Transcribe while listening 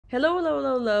Hello, hello,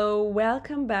 hello, hello.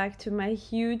 Welcome back to my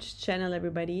huge channel,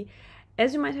 everybody.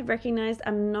 As you might have recognized,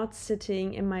 I'm not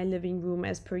sitting in my living room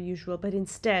as per usual, but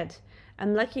instead,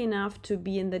 I'm lucky enough to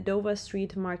be in the Dover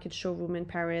Street Market showroom in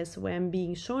Paris, where I'm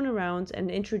being shown around and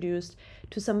introduced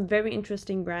to some very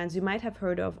interesting brands you might have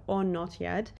heard of or not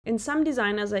yet. And some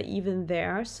designers are even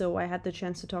there, so I had the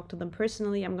chance to talk to them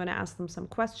personally. I'm going to ask them some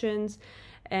questions,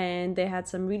 and they had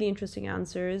some really interesting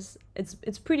answers.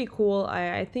 It's pretty cool.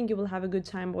 I think you will have a good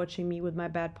time watching me with my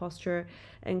bad posture.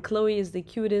 And Chloe is the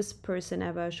cutest person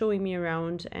ever showing me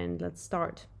around, and let's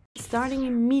start. Starting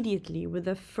immediately with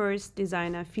the first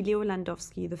designer, Fileo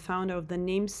Landowski, the founder of the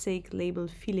namesake label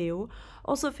Fileo,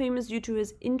 also famous due to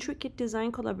his intricate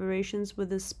design collaborations with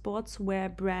the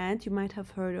sportswear brand you might have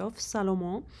heard of,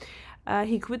 Salomon.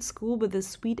 He quit school with the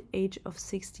sweet age of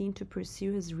 16 to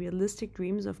pursue his realistic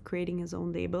dreams of creating his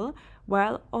own label,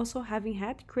 while also having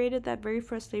had created that very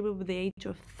first label with the age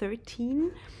of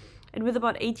 13. And with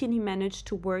about 18, he managed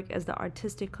to work as the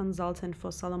artistic consultant for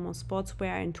Salomon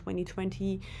Sportswear in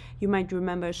 2020. You might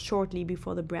remember shortly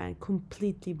before the brand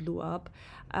completely blew up.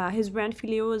 His brand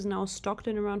Fileo is now stocked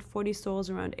in around 40 stores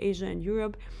around Asia and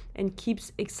Europe and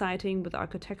keeps exciting with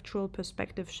architectural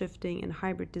perspective shifting and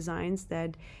hybrid designs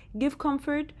that give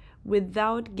comfort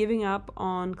without giving up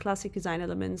on classic design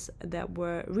elements that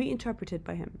were reinterpreted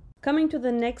by him. Coming to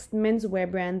the next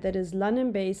menswear brand that is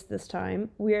London-based this time,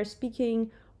 we are speaking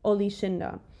Ollie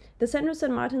Schinder. The Sandro &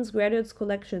 Martin's graduates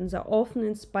collections are often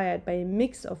inspired by a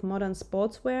mix of modern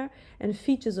sportswear and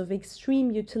features of extreme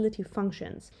utility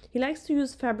functions. He likes to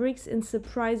use fabrics in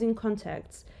surprising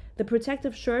contexts. The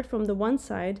protective shirt from the one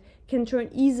side can turn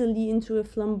easily into a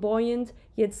flamboyant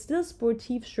yet still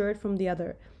sportive shirt from the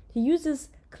other. He uses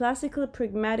classical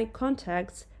pragmatic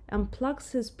contexts and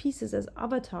plugs his pieces as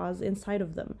avatars inside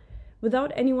of them,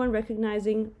 without anyone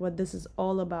recognizing what this is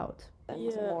all about.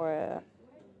 More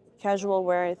casual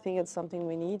wear, I think it's something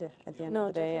we need at the end of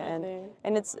the day,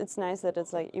 and it's nice that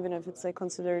it's like, even if it's like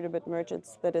considered a bit merch,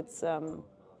 it's that it's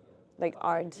like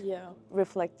art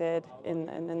reflected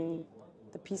in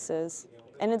the pieces,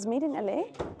 and it's made in LA.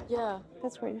 Yeah.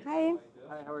 That's great. Hi.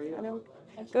 Hi, how are you? Hello.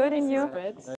 Good, and you?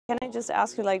 Can I just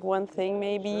ask you like one thing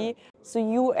maybe? Sure. So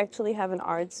you actually have an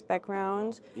arts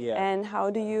background, and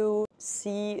how do you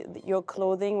see your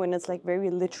clothing when it's like very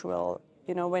literal?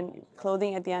 You know, when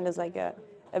clothing at the end is like a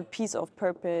piece of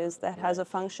purpose that has a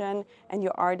function, and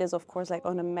your art is of course like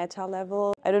on a meta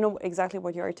level. I don't know exactly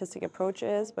what your artistic approach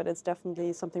is, but it's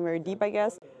definitely something very deep, I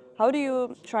guess. How do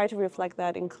you try to reflect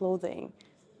that in clothing?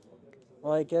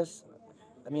 Well,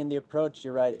 I mean, the approach,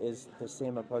 you're right, is the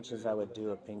same approach as I would do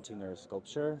a painting or a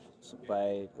sculpture,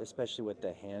 especially with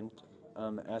the hand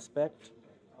aspect.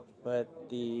 But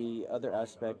the other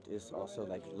aspect is also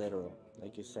like literal,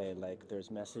 like you say, like there's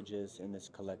messages in this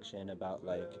collection about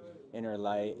like inner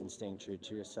light and staying true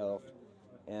to yourself.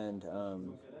 And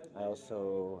I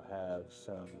also have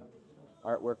some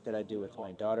artwork that I do with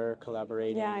my daughter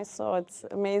collaborating. Yeah, I saw. It's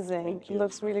amazing. It you.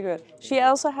 looks really good. She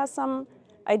also has some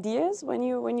ideas when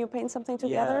you paint something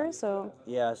together.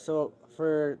 Yeah, so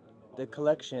for the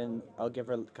collection, I'll give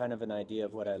her kind of an idea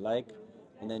of what I like,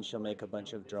 and then she'll make a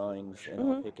bunch of drawings, and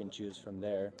I'll pick and choose from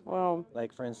there. Wow.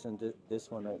 Like for instance, this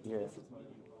one right here.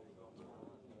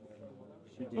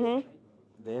 She did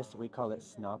this. We call it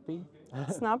Snoppy.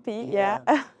 Snappy,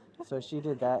 yeah. So she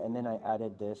did that, and then I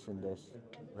added this and this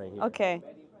right here. Okay.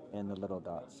 And the little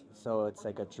dots. So it's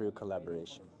like a true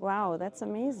collaboration. Wow, that's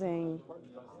amazing.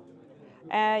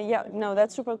 Yeah, no,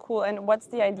 that's super cool. And what's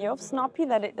the idea of Snoppy?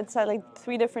 That it's like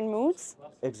 3 different moods?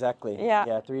 Exactly. Yeah.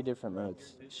 Yeah, 3 different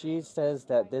moods. She says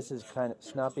that this is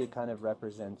Snoppy kind of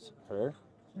represents her.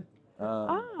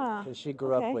 Because she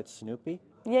grew up with Snoopy.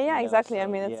 Yeah, exactly. So, I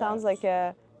mean, it sounds like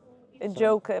a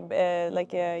joke,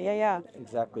 like yeah.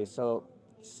 Exactly. So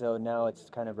now it's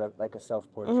kind of like a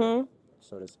self-portrait,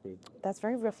 so to speak. That's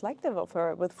very reflective of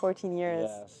her with 14 years.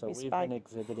 Yeah, so we've been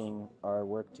exhibiting our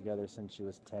work together since she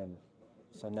was 10.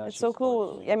 So now It's she's so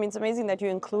cool. 14. I mean, it's amazing that you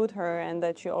include her and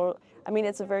that you all. I mean,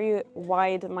 it's a very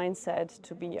wide mindset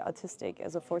to be artistic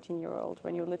as a 14-year-old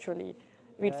when you literally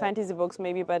read fantasy books,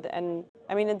 maybe. But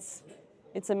I mean,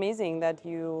 it's amazing that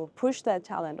you push that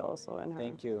talent also in her.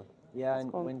 Thank you. Yeah,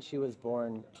 and when she was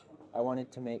born, I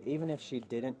wanted to make, even if she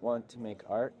didn't want to make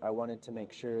art, I wanted to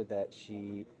make sure that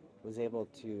she was able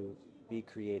to be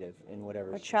creative in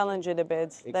whatever. Or challenge it a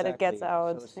bit, that it gets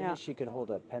out. So as soon as she could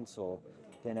hold a pencil,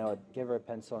 then I would give her a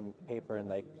pencil and paper and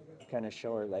like kind of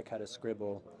show her like how to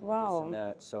scribble. Wow. This and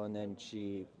that. So and then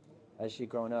as she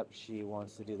grown up, she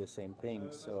wants to do the same thing.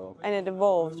 So. And it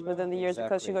evolved within the years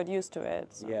because she got used to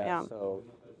it. So, So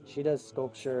she does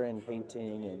sculpture and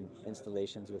painting and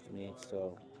installations with me.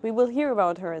 So We will hear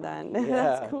about her then.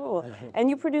 That's cool. And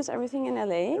you produce everything in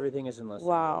LA? Everything is in Los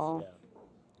Wow. Angeles. Yeah.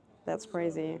 That's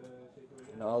crazy.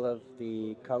 And all of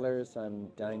the colors I'm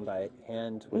dyeing by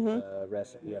hand with a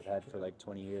recipe I've had for like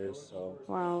 20 years. So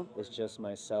Wow. it's just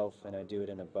myself, and I do it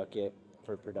in a bucket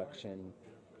for production.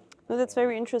 No, that's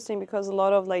very interesting because a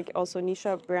lot of like also niche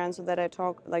brands that I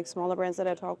talk, like smaller brands that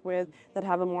I talk with that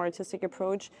have a more artistic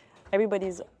approach,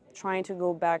 everybody's trying to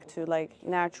go back to like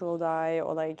natural dye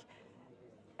or like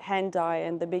hand dye,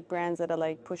 and the big brands that are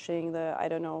like pushing the, I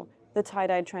don't know, the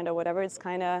tie-dye trend or whatever, it's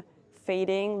kind of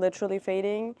fading, literally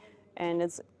fading, and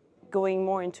it's going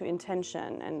more into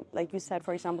intention. And like you said,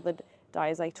 for example, the dye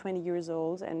is like 20 years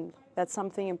old, and that's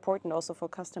something important also for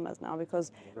customers now,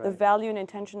 because the value and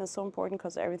intention is so important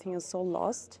because everything is so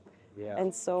lost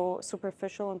and so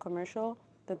superficial and commercial,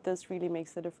 that this really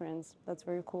makes the difference. That's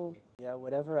very cool. Yeah,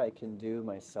 whatever I can do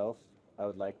myself, I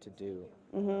would like to do.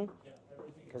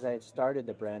 Because I started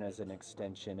the brand as an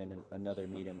extension and another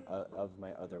medium of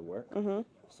my other work.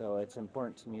 So it's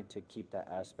important to me to keep that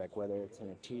aspect, whether it's in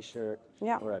a t-shirt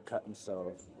or a cut and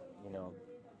sew, you know.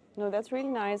 No, that's really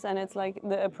nice, and it's like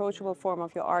the approachable form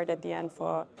of your art at the end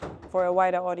for a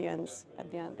wider audience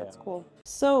at the end. That's cool.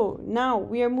 So now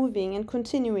we are moving and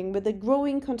continuing with the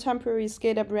growing contemporary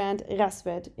skater brand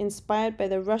Rasvet, inspired by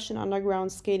the Russian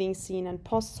underground skating scene and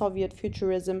post-Soviet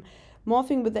futurism,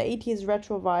 morphing with the 80s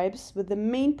retro vibes, with the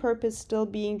main purpose still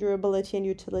being durability and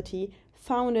utility,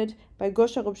 founded by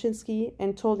Gosha Rubchinsky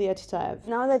and Tolia Titaev.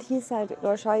 Now that he said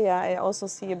Gosha, yeah, I also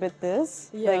see a bit this.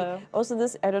 Yeah. Like, also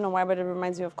this, I don't know why, but it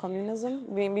reminds me of communism.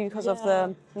 Maybe because of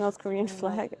the North Korean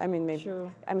flag. I mean, maybe.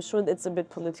 True. I'm sure it's a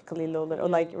bit politically loaded, or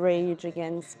like rage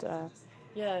against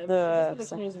Yeah, the... this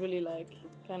collection is really like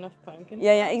kind of punk.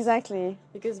 Yeah, exactly.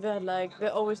 Because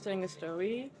they're always telling a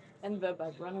story and the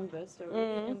background and the story.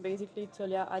 And basically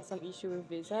Tolia had some issue with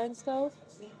visa and stuff.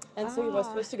 And so he was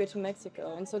supposed to go to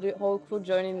Mexico. And so the whole crew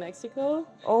joined in Mexico.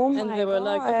 Oh my God. And they were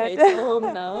like, okay, it's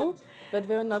home now. But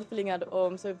they were not feeling at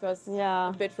home. So it was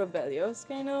a bit rebellious,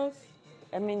 kind of.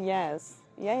 I mean, yes.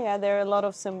 Yeah, there are a lot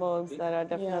of symbols that are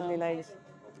definitely like...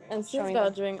 And since they're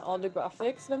doing all the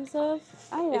graphics themselves,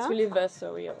 it's really their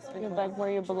story also. You're back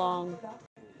where you belong.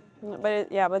 But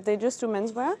but they just do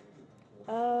menswear?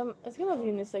 It's kind of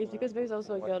unisex because there's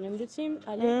also a girl in the team,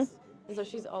 Alex, and so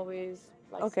she's always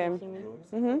like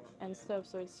skating and stuff.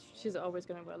 So she's always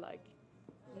gonna wear like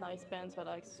nice pants or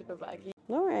like super baggy.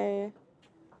 No way,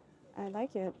 I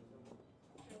like it.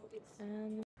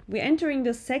 We're entering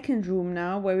the second room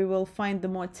now, where we will find the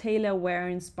more tailor-wear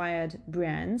inspired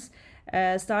brands,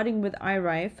 starting with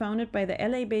Rai, founded by the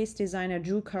LA-based designer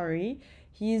Drew Curry.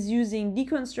 He is using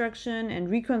deconstruction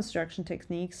and reconstruction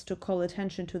techniques to call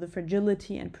attention to the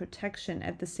fragility and protection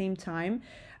at the same time,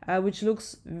 which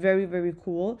looks very, very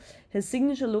cool. His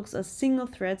signature looks are single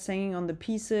threads hanging on the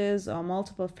pieces or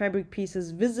multiple fabric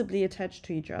pieces visibly attached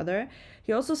to each other.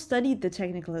 He also studied the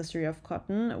technical history of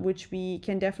cotton, which we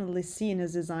can definitely see in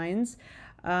his designs.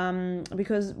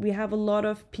 Because we have a lot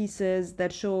of pieces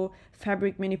that show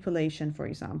fabric manipulation, for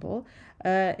example.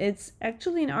 It's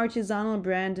actually an artisanal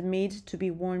brand made to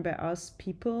be worn by us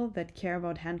people that care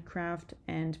about handcraft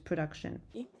and production.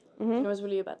 It was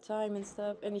really about time and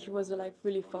stuff, and he was like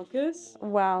really focused.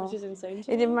 Wow, which is insane.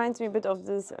 It reminds me a bit of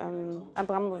this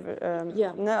Abramovich.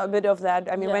 No, a bit of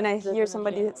that. I mean, when I hear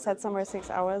somebody said somewhere 6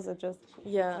 hours, it just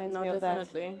reminds me of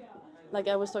definitely. that. Like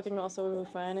I was talking also with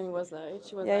a friend, and she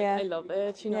was like, I love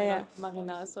it. You know, like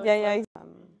Marina. So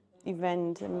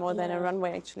event more than a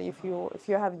runway. Actually, if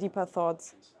you have deeper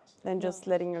thoughts than just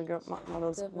letting your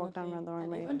models walk down the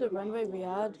runway. And even the runway we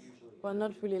had were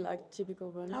not really like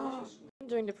typical runway.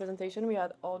 During the presentation, we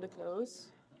had all the clothes,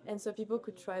 and so people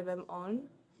could try them on.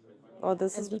 Oh,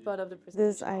 this and is be part of the presentation.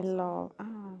 This I love.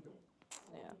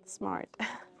 Smart.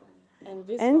 And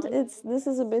this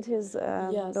is a bit his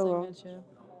logo. Signature.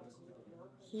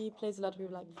 He plays a lot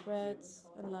with like threads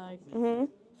and like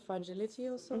fragility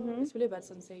also. It's really about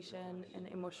sensation and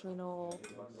emotional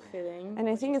feeling. And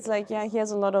I think it's like, he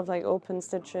has a lot of like open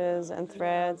stitches and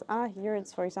threads. Here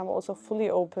it's, for example, also fully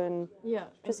open. Yeah,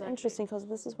 Just interesting because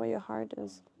this is where your heart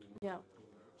is. Yeah,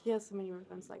 he has so many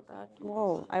references like that.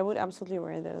 Whoa, I would absolutely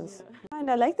wear this.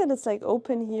 And I like that it's like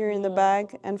open here in the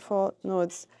back and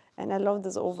and I love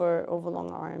this over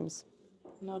long arms.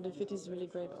 No, the fit is really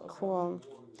great also. Cool.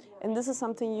 And this is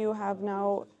something you have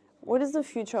now. What is the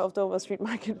future of Dover Street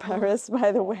Market Paris,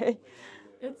 by the way?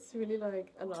 It's really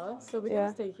like a lot. So we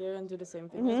can stay here and do the same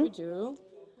thing as we do.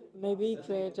 Maybe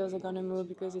creators are gonna move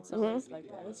because it's always like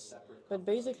this. But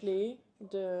basically,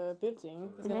 the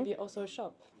building is gonna be also a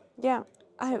shop. Yeah,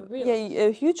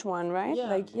 a huge one, right?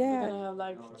 Yeah, we're gonna have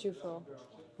like 2 floors.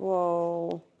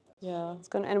 Whoa. Yeah. It's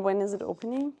gonna. And when is it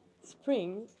opening?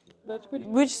 Spring. But pretty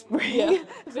Which spring? yeah,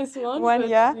 this one. One, but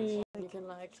yeah. you can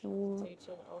like stage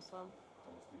it also.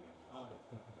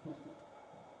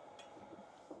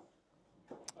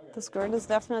 The skirt is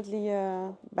definitely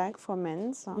a bag for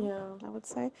men, so Yeah. I would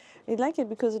say. I like it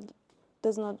because it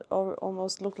does not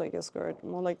almost look like a skirt,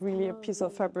 more like really a piece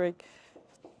of fabric.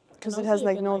 Because it has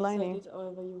like no lining. You can slide it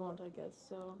however you want, I guess.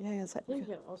 So Yeah, yes. I think you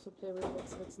can also play with it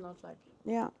so it's not like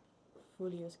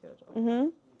fully a skirt.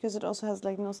 Because it also has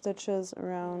like no stitches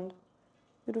around.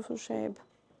 Beautiful shape.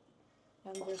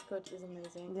 And the skirt is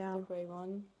amazing. Yeah. The grey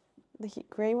one. The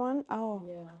grey one? Oh.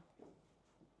 Yeah.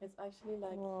 It's actually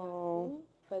like Whoa.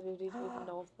 but we did it with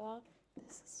Nova.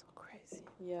 This is so crazy.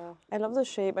 Yeah. I love the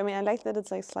shape. I mean, I like that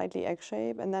it's like slightly egg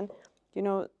shape, and then, you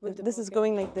know, this is pocket.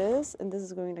 going like this, and this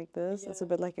is going like this. Yeah. It's a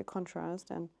bit like a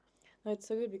contrast, and No, it's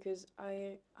so good because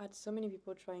I had so many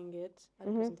people trying it at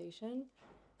the presentation,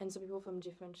 and some people from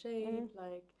different shape,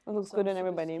 like it looks some good on super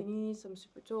everybody. skinny, some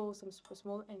super tall, some super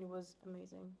small, and it was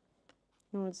amazing.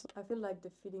 No, it's I feel like the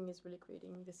fitting is really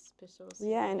creating this special.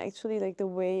 yeah, and actually like the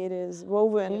way it is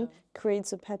woven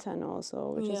creates a pattern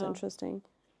also, which is interesting.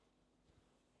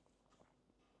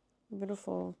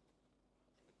 Beautiful.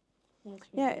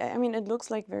 Yeah, I mean, it looks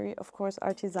like very, of course,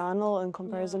 artisanal in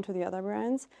comparison to the other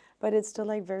brands, but it's still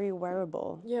like very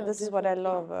wearable. Yeah, this is what I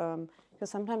love,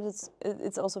 because sometimes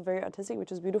it's also very artistic,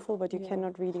 which is beautiful, but you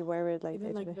cannot really wear it like even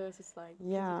day to like day. this, it's like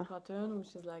it's cotton,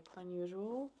 which is like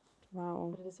unusual. Wow.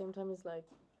 But at the same time, it's like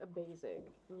a basic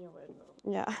in your wardrobe.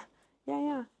 Yeah,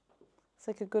 yeah. It's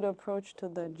like a good approach to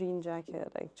the jean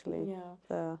jacket, actually. Yeah.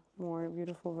 The more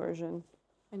beautiful version.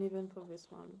 And even for this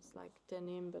one, it's like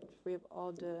denim, but with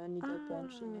all the needle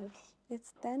punch in it.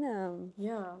 It's denim.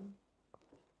 Yeah.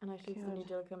 And actually, it's the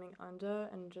needle coming under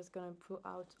and just gonna pull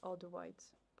out all the white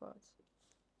parts.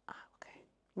 Ah, okay.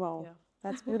 Wow. Yeah.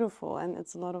 That's beautiful, and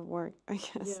it's a lot of work, I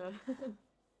guess. Yeah.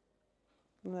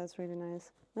 Well, that's really nice.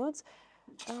 No, it's,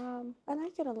 I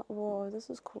like it a lot. Whoa, this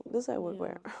is cool. This I would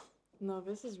wear. No,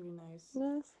 this is really nice.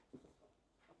 Yes.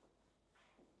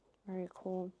 Very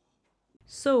cool.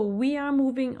 So we are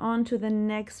moving on to the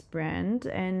next brand,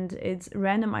 and it's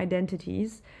Random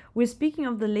Identities. We're speaking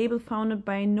of the label founded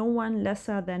by no one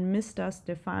lesser than Mr.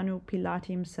 Stefano Pilati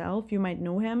himself. You might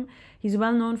know him. He's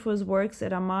well known for his works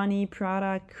at Armani,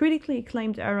 Prada, critically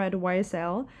acclaimed era at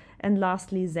YSL, and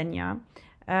lastly Zegna.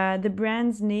 The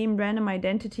brand's name, Random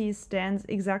Identities, stands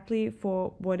exactly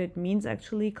for what it means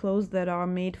actually, clothes that are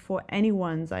made for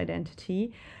anyone's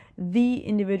identity. The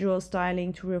individual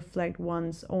styling to reflect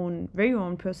one's own, very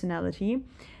own personality.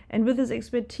 And with his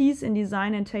expertise in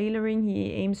design and tailoring,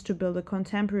 he aims to build a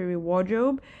contemporary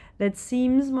wardrobe that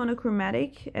seems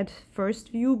monochromatic at first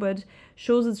view, but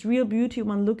shows its real beauty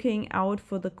when looking out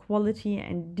for the quality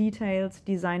and detailed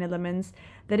design elements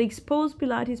that expose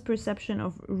Pilati's perception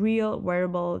of real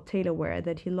wearable tailorwear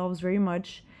that he loves very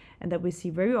much and that we see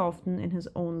very often in his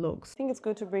own looks. I think it's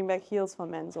good to bring back heels for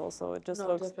men's also. It just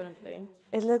looks... Definitely.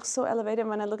 It looks so elevated.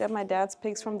 When I look at my dad's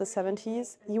pics from the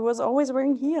 70s, he was always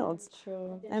wearing heels.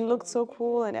 True. And looked so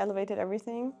cool and elevated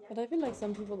everything. But I feel like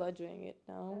some people are doing it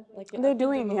now. Like They're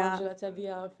doing, yeah.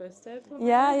 Our first step.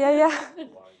 Yeah.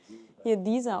 Yeah,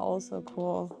 these are also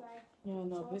cool. Yeah,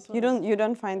 no, this one You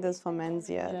don't find this for men's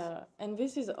yet. Yeah, and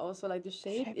this is also like the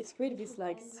shape. It's great. This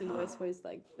like silhouette where it's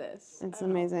like this. It's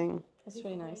amazing. It's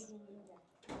really nice.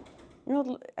 You know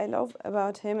what I love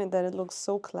about him is that it looks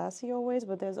so classy always,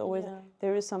 but there's always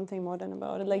there is something modern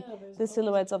about it. Like the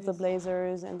silhouettes of the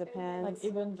blazers and the pants. Like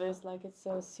even this, like it's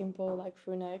so simple, like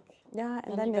crew neck. Yeah,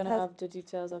 And then you're it gonna has have the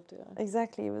details of the.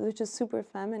 exactly, which is super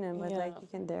feminine, but like you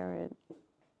can dare it.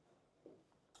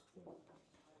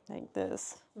 Like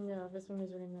this. Yeah, this one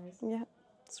is really nice. Yeah,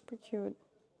 super cute.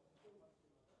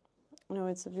 No,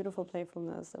 it's a beautiful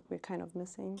playfulness that we're kind of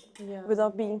missing. Yeah.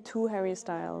 Without being too Harry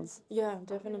Styles. Yeah,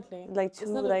 definitely. Like too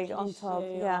It's not like a on top.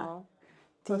 cliché Yeah. or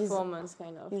These- performance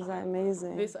kind of. These are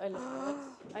amazing. This I love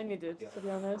it. I need it, to be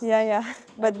honest. Yeah.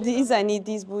 But these I need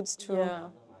these boots too. Yeah.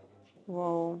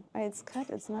 Whoa. It's cut,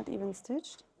 it's not even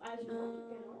stitched. I think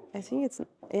it's think it's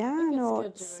no, cut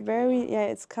it's directly. very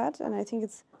it's cut, and I think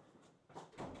it's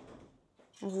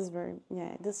this is very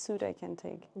this suit I can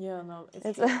take. Yeah, no, It's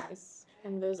it's really nice.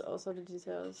 And there's also the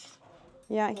details.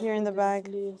 Yeah, Like here in the back.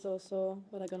 sleeves also,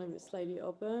 but are gonna be slightly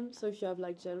open. So if you have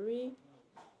like jewelry,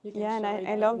 you can Yeah, and show it,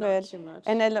 I but love not it. too much.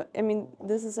 And I mean,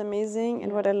 this is amazing.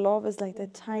 And what I love is like the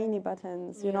tiny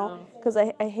buttons, you know, Yeah. because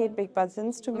I hate big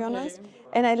buttons, to be honest.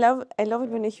 And I love it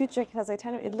when a huge jacket has like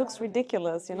tiny. It looks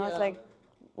ridiculous, you know. It's Yeah. like,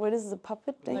 what is the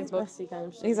puppet thing? like boxy kind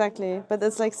of shape. Exactly, but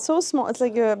it's like so small. It's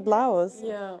like a blouse.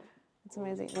 Yeah. It's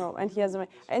amazing. No, and he has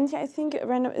and I think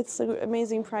random. It's an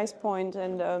amazing price point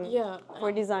and Yeah.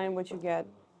 for design what you get.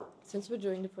 Since we're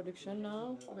doing the production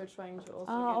now, we're trying to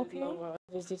also Ah, get it lower.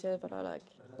 These details, but I like.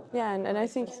 Yeah, and I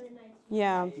think,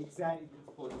 yeah,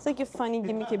 it's like a funny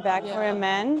gimmicky bag for a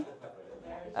man.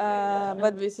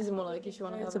 But this is more like if you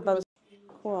want to It's have about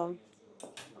cool.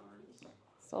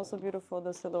 It's also beautiful,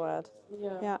 the silhouette.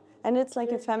 Yeah. Yeah, and it's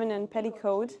like a feminine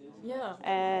petticoat,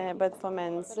 Yeah. but for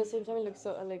men's. At the same time, it looks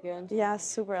so elegant. Yeah,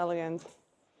 super elegant.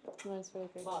 No, it's very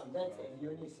good.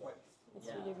 It's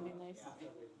really, really nice.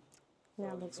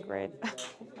 Yeah, looks great.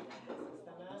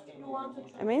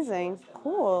 Amazing,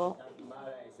 cool.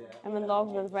 I'm in love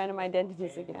with random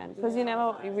identities again because you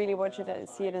never really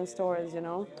see it in stores, you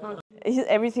know.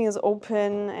 Everything is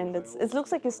open and it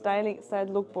looks like a styled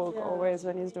lookbook always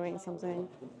when he's doing something.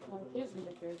 He's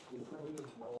really good.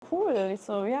 Cool.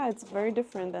 So yeah, it's very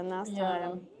different than last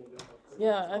time.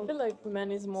 Yeah, I feel like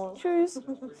men is more. Cheers.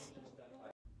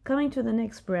 Coming to the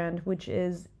next brand, which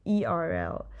is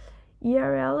ERL.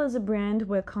 ERL is a brand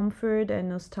where comfort and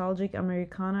nostalgic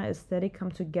Americana aesthetic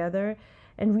come together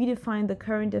and redefine the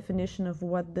current definition of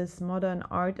what this modern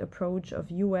art approach of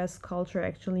US culture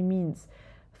actually means.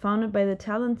 Founded by the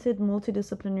talented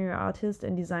multidisciplinary artist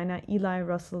and designer Eli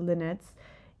Russell Linnetz,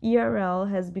 ERL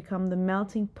has become the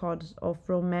melting pot of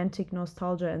romantic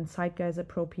nostalgia and zeitgeist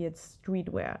appropriate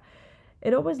streetwear.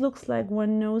 It always looks like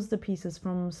one knows the pieces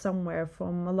from somewhere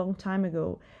from a long time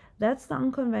ago. That's the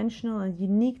unconventional and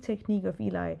unique technique of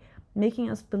Eli, making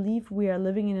us believe we are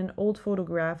living in an old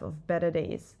photograph of better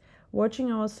days,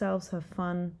 watching ourselves have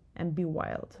fun and be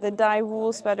wild. The dye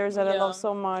wool sweaters that I love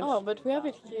so much. Oh, but we have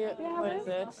it here. What is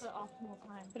it?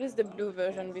 It is the blue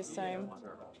version this time.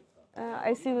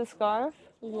 I see the scarf.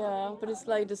 Yeah, but it's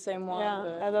like the same one.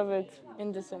 Yeah, I love it.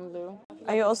 In the same blue.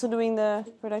 Are you also doing the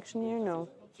production here? No.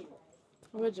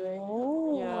 We're doing.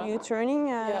 Oh, Yeah. you're turning,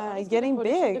 Yeah, getting the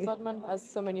production big. department has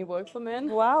so many work for men.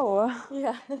 Wow.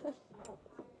 Yeah.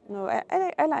 No,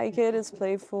 I like it. It's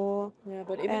playful. Yeah,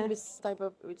 but even this type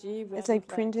of Uji, It's like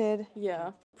printed.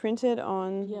 Yeah. Printed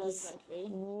on. Yeah, this exactly.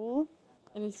 wool.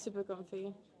 And it's super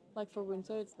comfy. Like for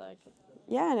winter, it's like.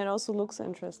 Yeah, and it also looks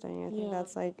interesting. I think Yeah.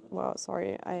 that's like. Well,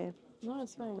 sorry, No,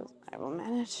 it's fine. I will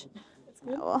manage. It's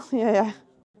good. Well, yeah.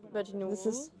 Virgin This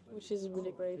wool, is- which is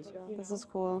really great. Yeah. This is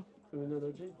cool.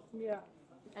 Yeah.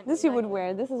 And This you would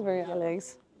wear. This is very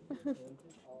Alex.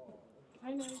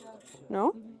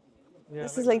 No?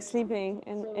 This is like sleeping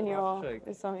in your.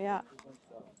 So yeah.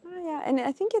 Oh, yeah, and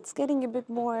I think it's getting a bit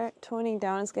more toning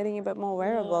down. It's getting a bit more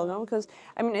wearable, no? Because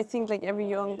I mean, I think like every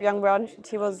young brand,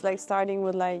 he was like starting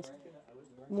with like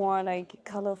more like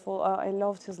colorful. I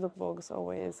loved his lookbooks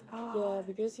always. Yeah,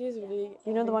 because he's really.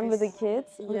 You know the one with the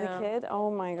kids, with the Yeah. kid.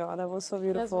 Oh my god, that was so He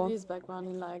has beautiful. really his background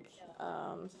in like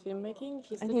filmmaking.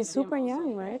 And he's super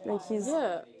young, right? Like he's.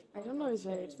 Yeah, I don't know his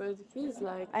age, but he's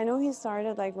like. I know he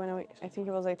started like when I think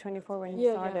he was like 24 when he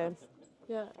Yeah, started,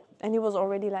 Yeah. and he was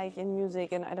already like in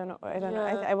music, and I don't know.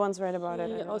 I once read about it. I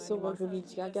He don't know also anymore. worked with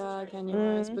Lady Gaga, Kanye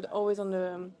West, but always on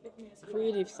the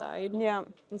creative side. Yeah.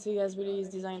 And so he has really his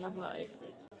design of like.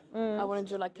 I want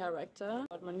to do like character,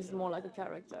 but when it's more like a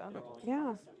character.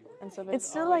 Yeah. And so It's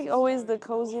still like always the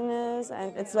coziness,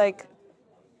 and it's like.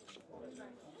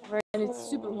 and it's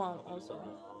super warm also.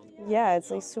 Yeah,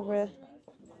 it's like super.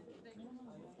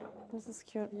 This is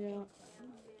cute. Yeah.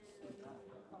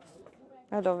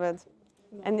 I love it.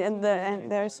 And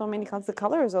there are so many colors. The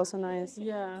color is also nice.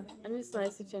 Yeah, and it's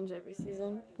nice to change every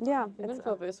season. Yeah. Even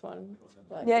for this one.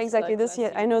 Like, Yeah, it's exactly. like This year,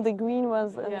 classic. I know the green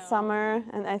was in Yeah. summer,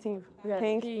 and I think We had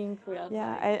pink. we had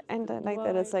Yeah, I like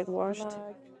that it's like washed.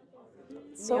 black,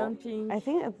 So neon pink. I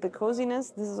think the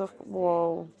coziness. This is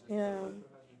whoa. Yeah.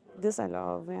 This I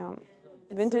love. Yeah.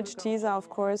 Vintage tees are of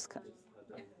course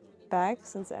back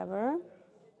since ever.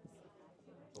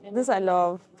 This I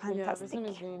love. Yeah, this Fantastic. one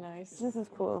is really nice. This is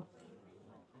cool.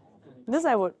 This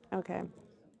I would, okay.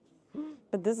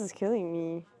 But this is killing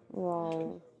me.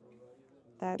 Wow.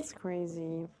 That's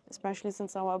crazy. Especially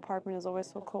since our apartment is always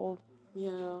so cold.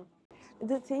 Yeah.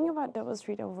 The thing about Dover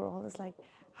Street overall is like,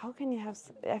 how can you have,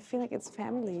 I feel like it's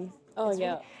family. Oh It's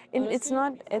yeah. really- and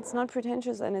it's not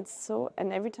pretentious, and it's so,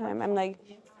 and every time I'm like,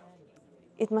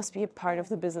 it must be a part of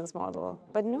the business model.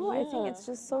 But no, I think it's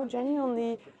just so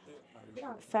genuinely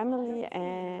family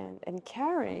and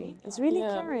caring. It's really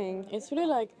Yeah. caring. It's really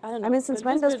like I don't know. I mean, since but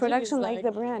when this does building is production like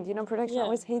the brand? You know, production Yeah.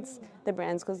 always hates the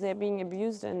brands because they're being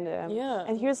abused, and Yeah.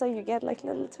 and here's like you get like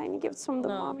little tiny gifts from the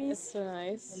No, mommies. it's so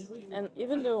nice. And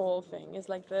even the whole thing is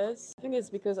like this. I think it's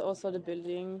because also the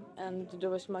building and the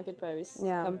doverstreetmarket Paris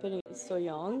Yeah. company is so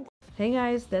young. Hey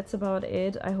guys, that's about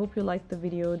it. I hope you liked the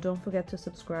video. Don't forget to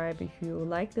subscribe if you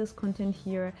like this content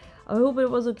here. I hope it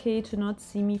was okay to not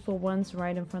see me for once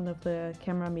right in front of the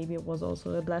camera. Maybe it was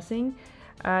also a blessing.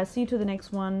 See you to the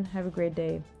next one. Have a great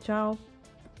day. Ciao.